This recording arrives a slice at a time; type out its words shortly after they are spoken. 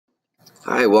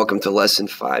Hi, welcome to Lesson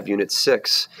 5, Unit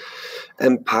 6,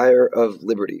 Empire of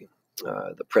Liberty,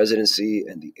 the Presidency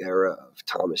and the Era of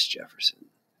Thomas Jefferson.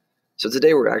 So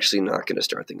today we're actually not going to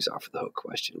start things off with a hook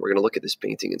question. We're going to look at this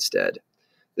painting instead.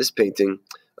 This painting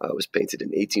was painted in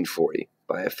 1840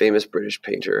 by a famous British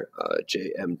painter,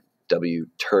 J.M.W.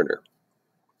 Turner.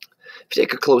 If you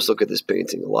take a close look at this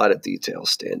painting, a lot of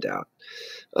details stand out.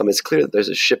 It's clear that there's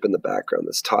a ship in the background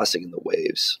that's tossing in the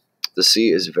waves. The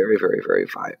sea is very, very, very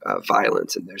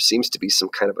violent, and there seems to be some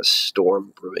kind of a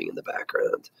storm brewing in the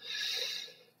background.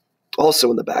 Also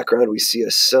in the background, we see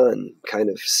a sun kind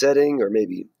of setting or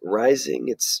maybe rising.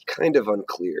 It's kind of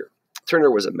unclear. Turner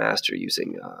was a master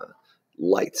using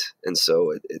light, and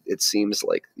so it seems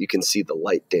like you can see the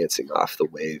light dancing off the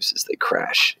waves as they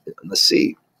crash in the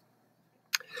sea.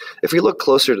 If we look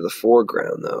closer to the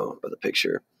foreground, though, of the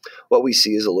picture, what we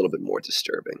see is a little bit more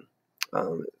disturbing.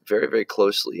 Very, very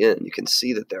closely in, you can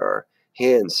see that there are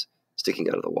hands sticking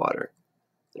out of the water.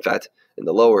 In fact, in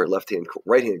the lower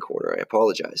right-hand corner, I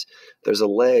apologize, there's a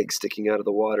leg sticking out of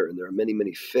the water, and there are many,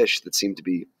 many fish that seem to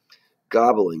be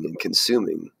gobbling and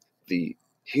consuming the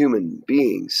human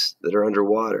beings that are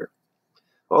underwater.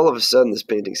 All of a sudden, this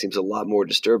painting seems a lot more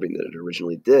disturbing than it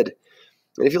originally did.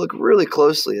 And if you look really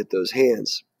closely at those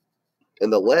hands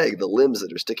and the limbs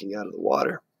that are sticking out of the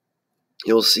water,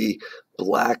 you'll see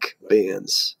black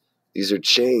bands. These are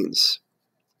chains.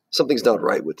 Something's not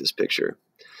right with this picture.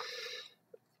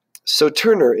 So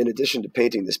Turner, in addition to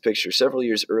painting this picture several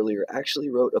years earlier, actually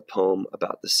wrote a poem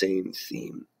about the same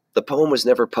theme. The poem was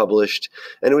never published,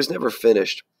 and it was never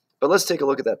finished. But let's take a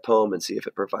look at that poem and see if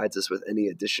it provides us with any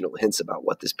additional hints about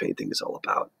what this painting is all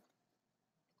about.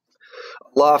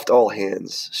 Aloft all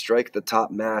hands, strike the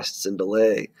top masts and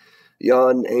belay.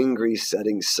 Yon angry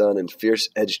setting sun and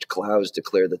fierce-edged clouds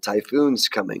declare the typhoon's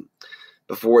coming.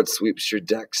 Before it sweeps your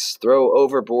decks, throw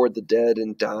overboard the dead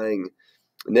and dying,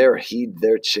 ne'er heed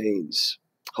their chains.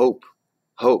 Hope,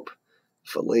 hope,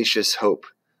 fallacious hope,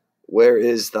 where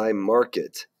is thy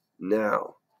market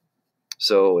now?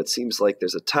 So it seems like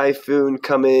there's a typhoon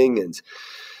coming, and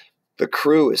the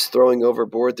crew is throwing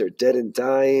overboard their dead and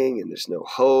dying, and there's no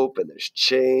hope, and there's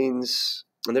chains.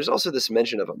 And there's also this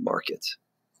mention of a market.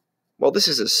 Well, this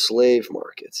is a slave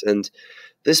market, and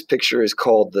this picture is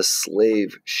called The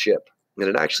Slave Ship, and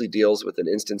it actually deals with an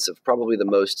instance of probably the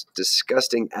most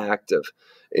disgusting act of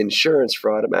insurance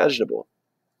fraud imaginable.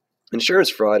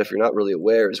 Insurance fraud, if you're not really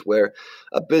aware, is where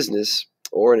a business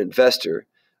or an investor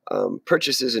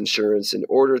purchases insurance in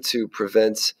order to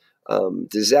prevent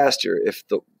disaster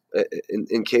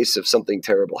in case of something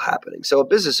terrible happening. So a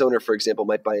business owner, for example,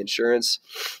 might buy insurance,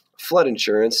 flood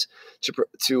insurance,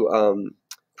 to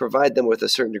provide them with a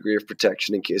certain degree of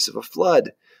protection in case of a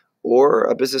flood. Or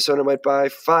a business owner might buy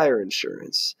fire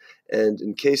insurance, and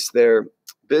in case their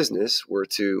business were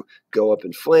to go up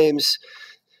in flames,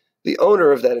 the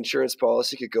owner of that insurance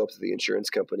policy could go up to the insurance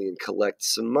company and collect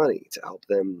some money to help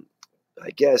them,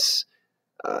 I guess,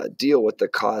 deal with the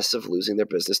costs of losing their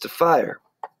business to fire.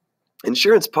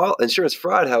 Insurance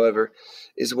fraud, however,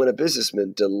 is when a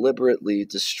businessman deliberately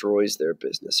destroys their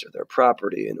business or their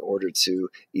property in order to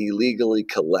illegally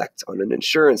collect on an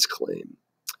insurance claim.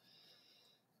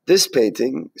 This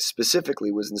painting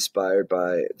specifically was inspired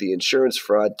by the insurance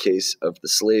fraud case of the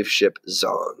slave ship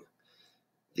Zong.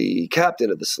 The captain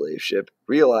of the slave ship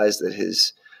realized that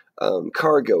his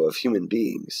cargo of human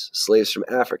beings, slaves from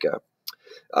Africa,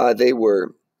 they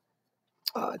were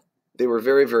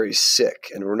very, very sick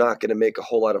and were not going to make a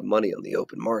whole lot of money on the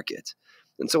open market.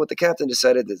 And so what the captain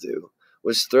decided to do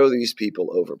was throw these people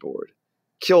overboard,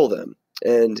 kill them,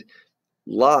 and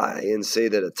lie and say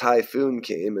that a typhoon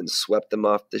came and swept them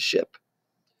off the ship.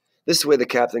 This way the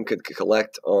captain could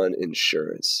collect on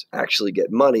insurance, actually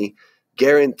get money,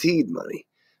 guaranteed money.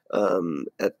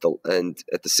 At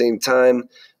the same time,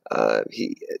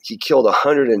 he killed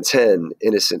 110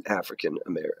 innocent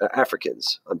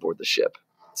Africans on board the ship.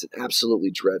 It's an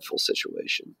absolutely dreadful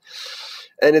situation,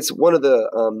 and it's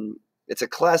it's a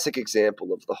classic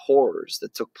example of the horrors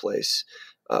that took place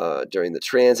during the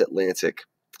transatlantic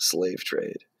slave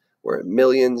trade, where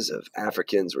millions of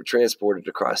Africans were transported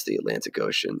across the Atlantic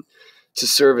Ocean to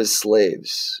serve as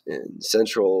slaves in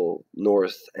Central,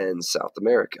 North, and South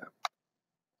America.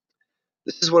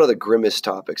 This is one of the grimmest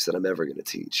topics that I'm ever going to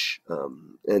teach.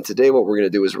 And today what we're going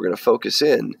to do is we're going to focus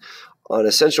in on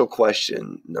essential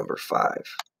question number 5.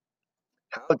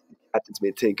 How did captains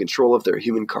maintain control of their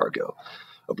human cargo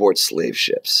aboard slave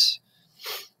ships?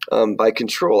 By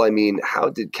control, I mean, how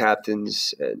did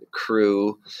captains and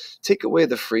crew take away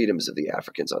the freedoms of the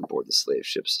Africans on board the slave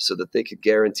ships so that they could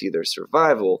guarantee their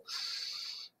survival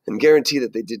and guarantee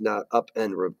that they did not up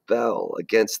and rebel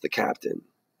against the captain?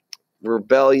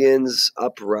 Rebellions,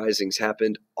 uprisings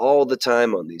happened all the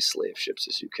time on these slave ships,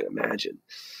 as you can imagine.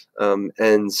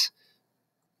 And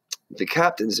the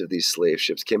captains of these slave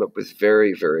ships came up with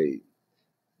very, very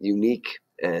unique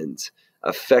and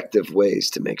effective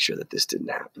ways to make sure that this didn't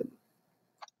happen.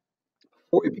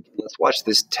 Before we begin, let's watch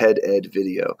this TED Ed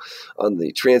video on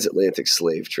the transatlantic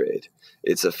slave trade.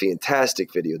 It's a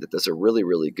fantastic video that does a really,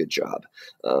 really good job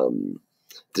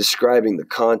describing the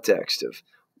context of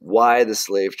why the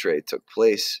slave trade took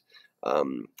place,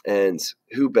 and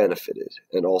who benefited,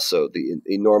 and also the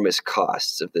enormous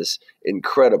costs of this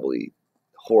incredibly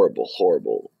horrible,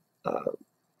 horrible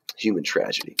human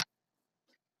tragedy.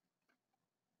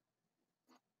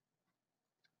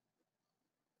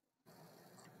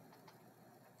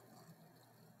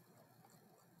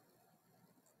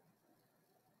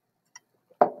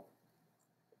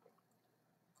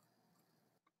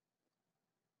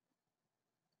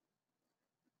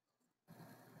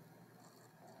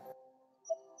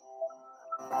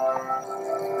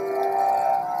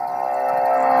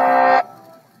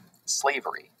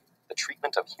 Slavery, the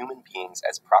treatment of human beings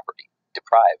as property,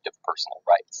 deprived of personal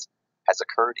rights, has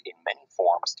occurred in many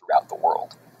forms throughout the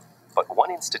world. But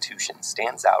one institution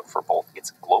stands out for both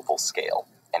its global scale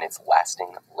and its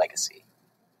lasting legacy.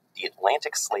 The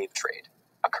Atlantic slave trade,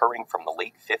 occurring from the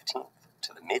late 15th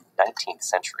to the mid-19th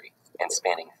century and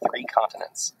spanning 3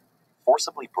 continents,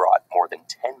 forcibly brought more than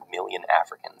 10 million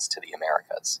Africans to the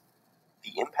Americas.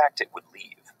 The impact it would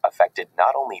leave affected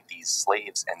not only these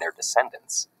slaves and their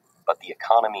descendants, but the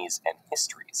economies and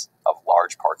histories of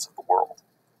large parts of the world.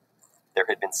 There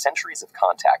had been centuries of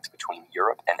contact between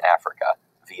Europe and Africa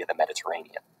via the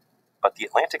Mediterranean, but the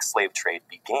Atlantic slave trade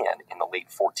began in the late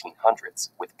 1400s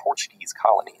with Portuguese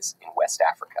colonies in West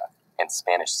Africa and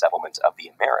Spanish settlement of the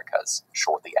Americas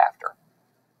shortly after.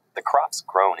 The crops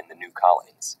grown in the new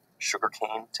colonies,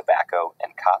 sugarcane, tobacco,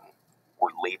 and cotton,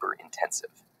 were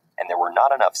labor-intensive, and there were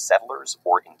not enough settlers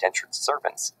or indentured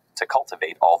servants to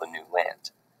cultivate all the new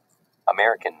land.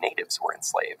 American natives were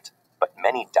enslaved, but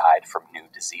many died from new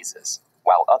diseases,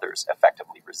 while others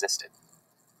effectively resisted.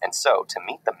 And so, to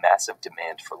meet the massive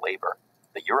demand for labor,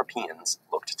 the Europeans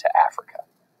looked to Africa.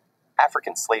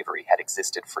 African slavery had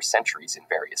existed for centuries in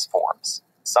various forms.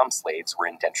 Some slaves were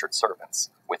indentured servants,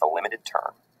 with a limited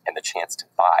term and the chance to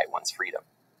buy one's freedom.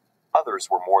 Others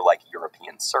were more like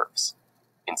European serfs.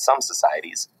 In some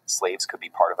societies, slaves could be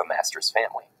part of a master's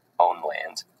family, own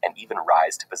land, and even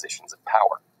rise to positions of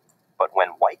power. But when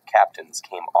white captains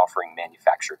came offering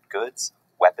manufactured goods,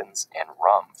 weapons, and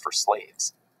rum for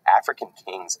slaves, African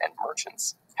kings and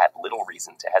merchants had little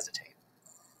reason to hesitate.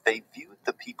 They viewed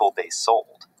the people they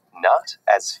sold not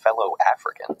as fellow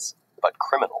Africans, but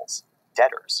criminals,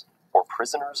 debtors, or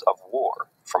prisoners of war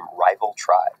from rival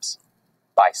tribes.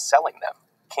 By selling them,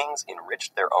 kings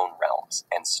enriched their own realms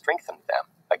and strengthened them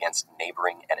against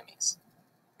neighboring enemies.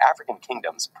 African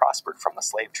kingdoms prospered from the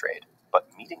slave trade, but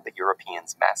meeting the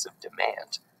Europeans' massive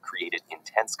demand created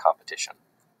intense competition.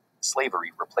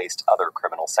 Slavery replaced other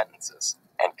criminal sentences,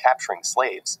 and capturing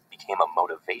slaves became a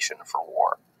motivation for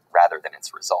war rather than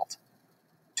its result.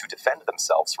 To defend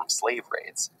themselves from slave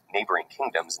raids, neighboring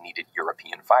kingdoms needed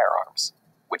European firearms,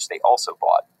 which they also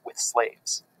bought with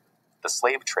slaves. The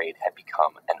slave trade had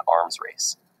become an arms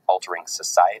race, altering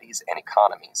societies and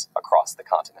economies across the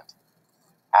continent.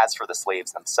 As for the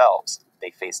slaves themselves, they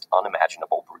faced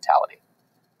unimaginable brutality.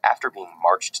 After being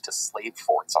marched to slave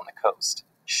forts on the coast,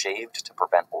 shaved to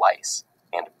prevent lice,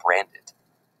 and branded,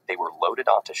 they were loaded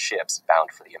onto ships bound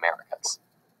for the Americas.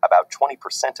 About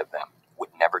 20% of them would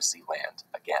never see land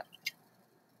again.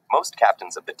 Most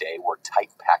captains of the day were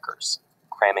tight packers,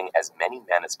 cramming as many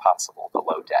men as possible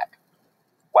below deck.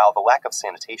 While the lack of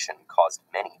sanitation caused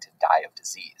many to die of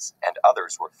disease, and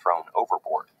others were thrown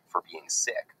overboard for being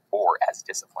sick or as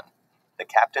discipline, the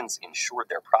captains ensured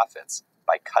their profits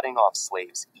by cutting off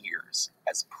slaves' ears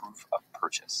as proof of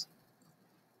purchase.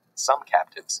 Some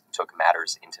captives took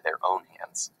matters into their own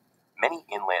hands. Many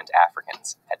inland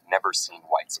Africans had never seen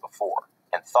whites before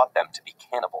and thought them to be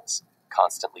cannibals,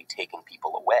 constantly taking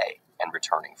people away and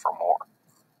returning for more.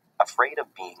 Afraid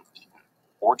of being eaten,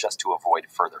 or just to avoid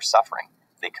further suffering,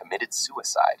 they committed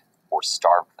suicide or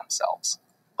starved themselves,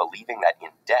 believing that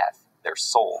in death their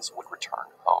souls would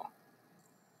return home.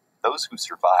 Those who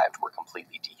survived were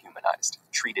completely dehumanized,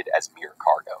 treated as mere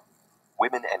cargo.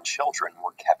 Women and children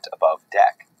were kept above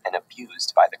deck and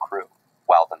abused by the crew,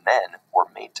 while the men were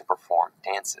made to perform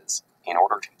dances in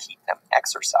order to keep them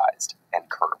exercised and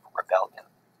curb rebellion.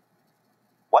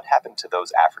 What happened to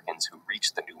those Africans who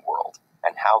reached the New World,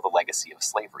 and how the legacy of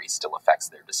slavery still affects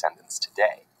their descendants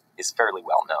today, is fairly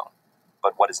well known.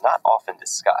 But what is not often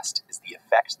discussed is the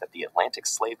effect that the Atlantic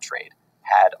slave trade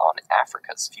had on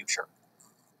Africa's future.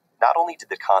 Not only did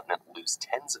the continent lose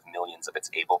tens of millions of its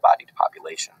able-bodied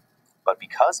population, but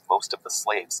because most of the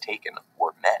slaves taken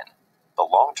were men, the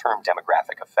long-term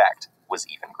demographic effect was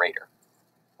even greater.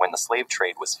 When the slave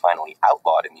trade was finally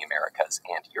outlawed in the Americas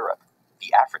and Europe,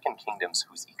 the African kingdoms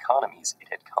whose economies it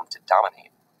had come to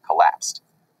dominate collapsed,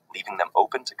 leaving them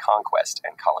open to conquest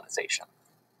and colonization.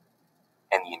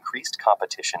 And the increased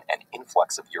competition and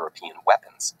influx of European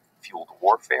weapons fueled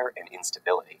warfare and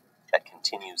instability that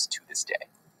continues to this day.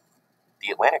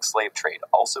 The Atlantic slave trade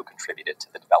also contributed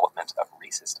to the development of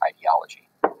racist ideology.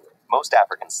 Most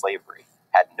African slavery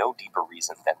had no deeper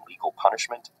reason than legal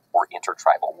punishment or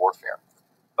intertribal warfare,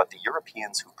 but the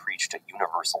Europeans who preached a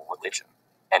universal religion,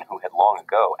 and who had long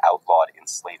ago outlawed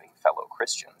enslaving fellow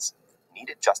Christians,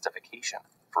 needed justification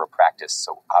for a practice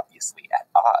so obviously at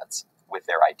odds with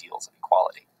their ideals of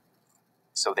equality.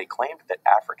 So they claimed that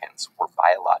Africans were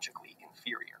biologically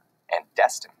inferior and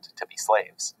destined to be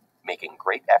slaves, making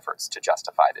great efforts to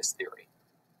justify this theory.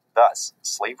 Thus,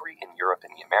 slavery in Europe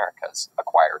and the Americas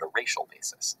acquired a racial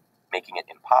basis, making it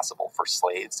impossible for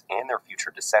slaves and their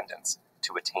future descendants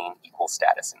to attain equal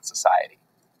status in society.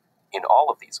 In all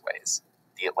of these ways,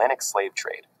 the Atlantic slave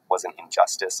trade was an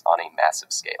injustice on a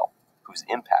massive scale, whose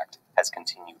impact has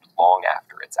continued long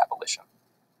after its abolition.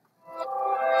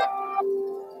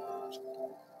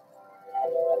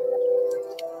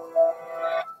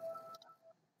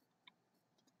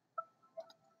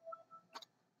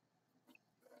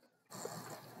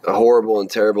 A horrible and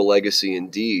terrible legacy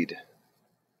indeed.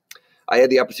 I had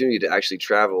the opportunity to actually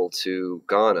travel to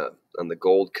Ghana on the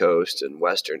Gold Coast in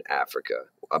Western Africa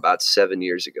about 7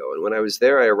 years ago. And when I was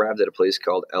there, I arrived at a place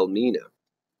called Elmina.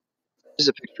 This is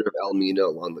a picture of Elmina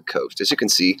along the coast. As you can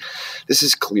see, this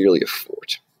is clearly a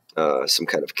fort, some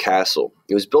kind of castle.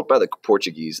 It was built by the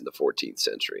Portuguese in the 14th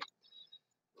century.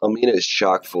 Elmina is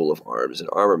chock full of arms and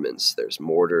armaments. There's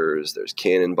mortars, there's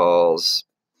cannonballs.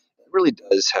 It really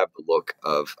does have the look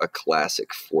of a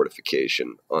classic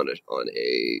fortification on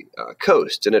a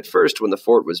coast. And at first, when the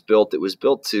fort was built, it was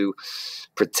built to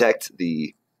protect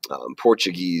the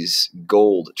Portuguese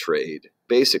gold trade.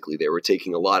 Basically, they were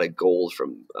taking a lot of gold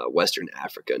from Western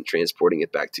Africa and transporting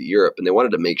it back to Europe, and they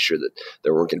wanted to make sure that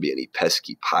there weren't going to be any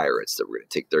pesky pirates that were going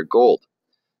to take their gold.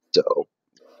 So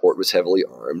the fort was heavily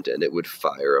armed, and it would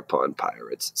fire upon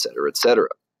pirates, etc.,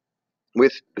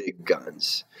 with big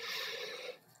guns.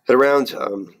 At around,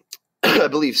 I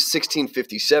believe,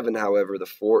 1657, however, the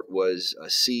fort was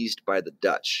seized by the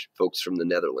Dutch, folks from the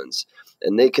Netherlands,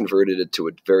 and they converted it to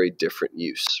a very different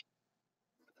use.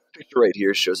 The picture right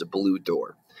here shows a blue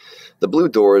door. The blue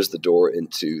door is the door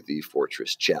into the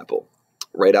fortress chapel.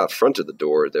 Right out front of the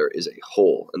door, there is a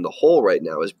hole, and the hole right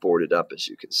now is boarded up, as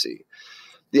you can see.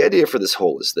 The idea for this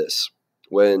hole is this.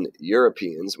 When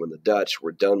the Dutch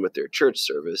were done with their church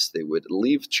service, they would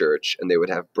leave church and they would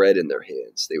have bread in their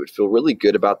hands. They would feel really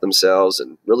good about themselves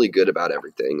and really good about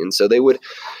everything. And so they would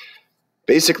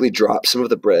basically drop some of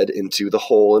the bread into the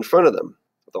hole in front of them.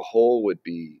 The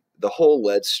hole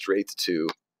led straight to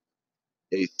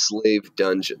a slave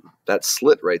dungeon. That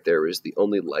slit right there is the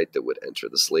only light that would enter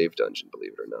the slave dungeon,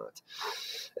 believe it or not.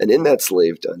 And in that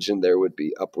slave dungeon, there would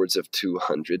be upwards of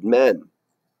 200 men.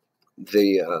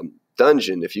 The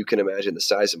dungeon, if you can imagine the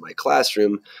size of my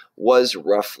classroom, was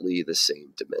roughly the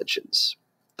same dimensions.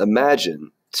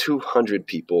 Imagine 200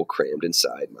 people crammed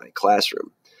inside my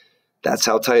classroom. That's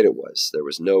how tight it was. There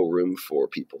was no room for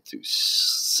people to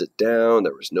sit down.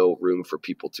 There was no room for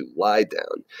people to lie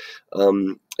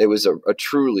down. It was a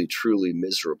truly, truly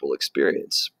miserable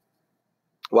experience.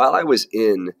 While I was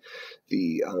in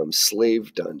the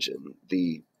slave dungeon,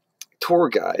 the tour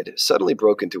guide suddenly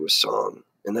broke into a song.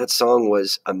 And that song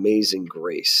was Amazing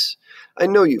Grace. I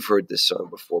know you've heard this song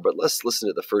before, but let's listen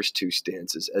to the first two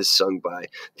stanzas as sung by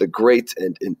the great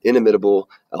and inimitable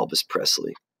Elvis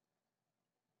Presley.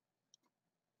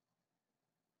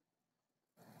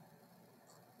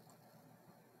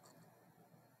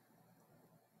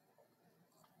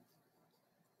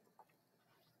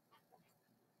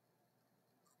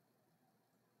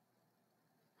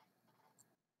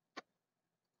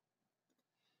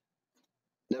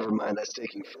 Never mind, that's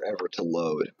taking forever to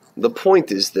load. The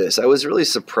point is this. I was really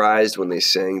surprised when they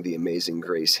sang the Amazing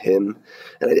Grace hymn,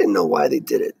 and I didn't know why they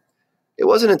did it. It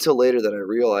wasn't until later that I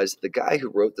realized the guy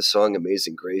who wrote the song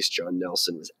Amazing Grace, John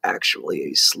Nelson, was actually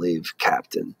a slave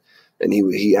captain. And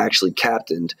he actually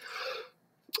captained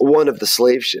one of the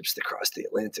slave ships that crossed the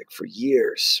Atlantic for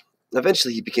years.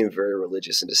 Eventually, he became very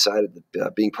religious and decided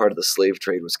that being part of the slave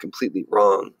trade was completely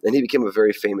wrong, and he became a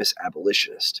very famous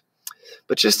abolitionist.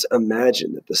 But just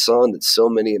imagine that the song that so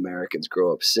many Americans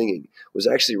grow up singing was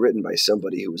actually written by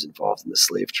somebody who was involved in the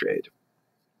slave trade.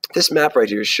 This map right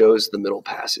here shows the Middle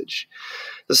Passage.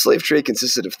 The slave trade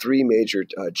consisted of three major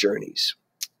journeys.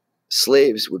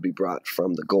 Slaves would be brought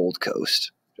from the Gold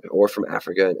Coast or from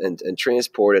Africa and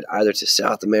transported either to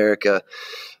South America,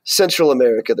 Central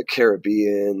America, the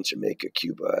Caribbean, Jamaica,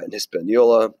 Cuba, and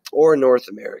Hispaniola, or North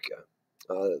America.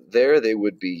 There they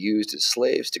would be used as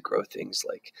slaves to grow things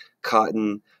like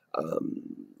cotton,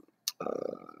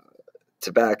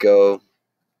 tobacco,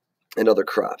 and other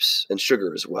crops, and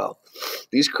sugar as well.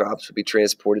 These crops would be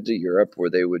transported to Europe where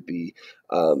they would be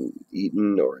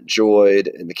eaten or enjoyed.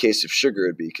 In the case of sugar, it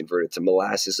would be converted to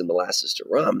molasses and molasses to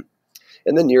rum.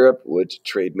 And then Europe would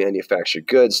trade manufactured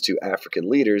goods to African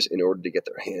leaders in order to get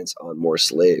their hands on more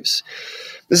slaves.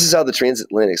 This is how the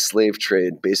transatlantic slave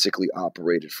trade basically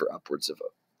operated for upwards of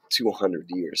 200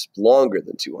 years, longer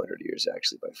than 200 years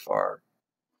actually by far.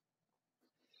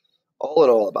 All in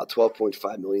all, about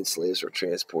 12.5 million slaves were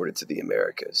transported to the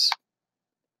Americas.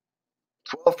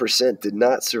 12% did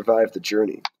not survive the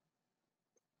journey.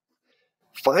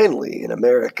 Finally, in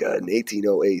America in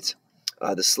 1808,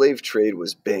 the slave trade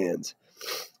was banned.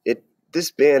 This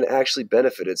ban actually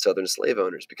benefited Southern slave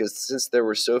owners because since there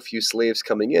were so few slaves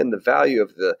coming in, the value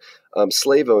of the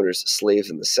slave owners' slaves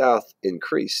in the South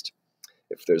increased.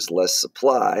 If there's less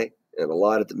supply and a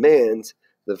lot of demand,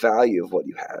 the value of what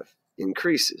you have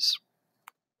increases.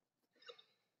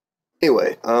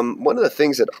 Anyway, one of the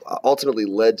things that ultimately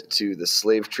led to the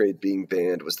slave trade being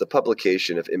banned was the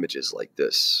publication of images like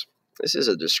this. This is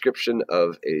a description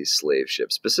of a slave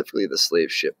ship, specifically the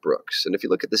slave ship Brooks. And if you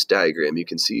look at this diagram, you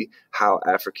can see how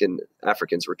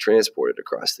Africans were transported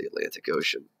across the Atlantic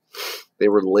Ocean. They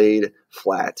were laid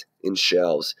flat in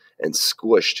shelves and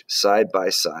squished side by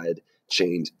side,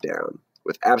 chained down,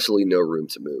 with absolutely no room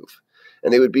to move.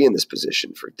 And they would be in this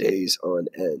position for days on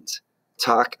end.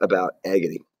 Talk about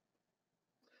agony.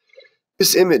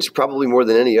 This image, probably more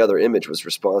than any other image, was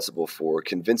responsible for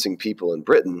convincing people in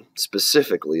Britain,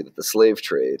 specifically, that the slave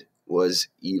trade was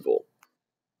evil.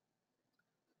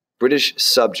 British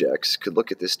subjects could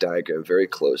look at this diagram very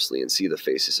closely and see the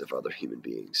faces of other human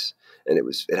beings, and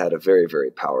it had a very, very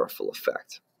powerful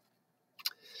effect.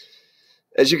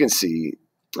 As you can see,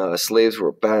 slaves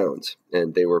were bound,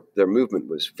 and their movement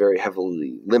was very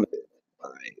heavily limited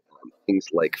by things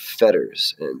like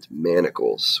fetters and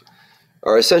manacles.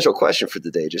 Our essential question for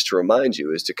today, just to remind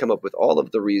you, is to come up with all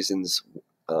of the reasons,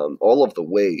 all of the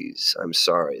ways,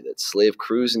 that slave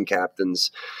crews and captains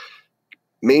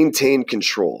maintained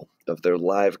control of their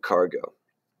live cargo.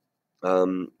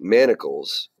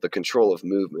 Manacles, the control of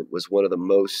movement, was one of the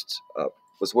most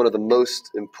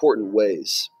important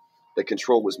ways that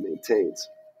control was maintained.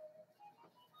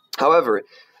 However,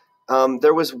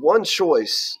 there was one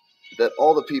choice that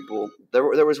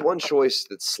there was one choice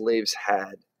that slaves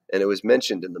had, and it was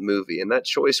mentioned in the movie, and that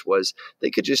choice was they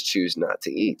could just choose not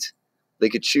to eat. They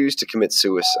could choose to commit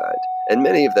suicide, and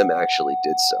many of them actually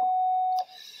did so.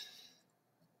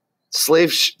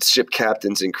 Slave ship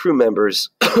captains and crew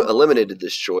members eliminated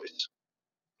this choice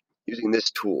using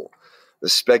this tool, the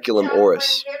speculum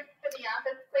oris.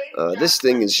 This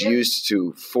thing is used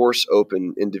to force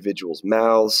open individuals'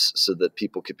 mouths so that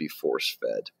people could be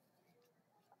force-fed.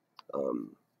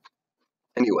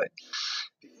 Anyway,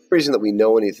 the reason that we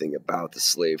know anything about the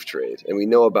slave trade and we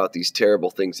know about these terrible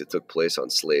things that took place on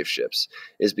slave ships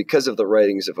is because of the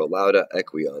writings of Olaudah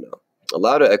Equiano.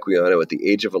 Olaudah Equiano, at the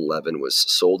age of 11, was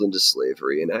sold into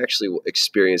slavery and actually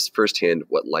experienced firsthand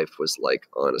what life was like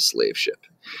on a slave ship.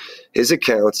 His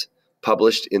account,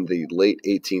 published in the late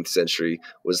 18th century,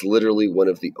 was literally one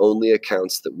of the only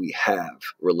accounts that we have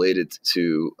related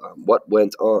to what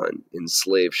went on in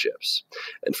slave ships.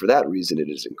 And for that reason, it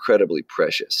is incredibly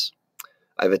precious.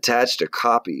 I've attached a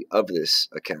copy of this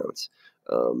account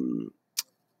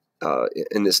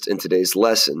in today's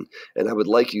lesson, and I would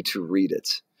like you to read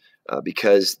it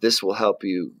because this will help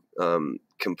you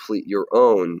complete your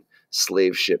own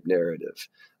slave ship narrative,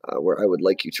 where I would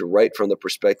like you to write from the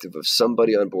perspective of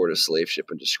somebody on board a slave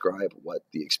ship and describe what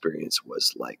the experience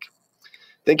was like.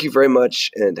 Thank you very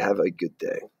much, and have a good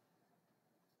day.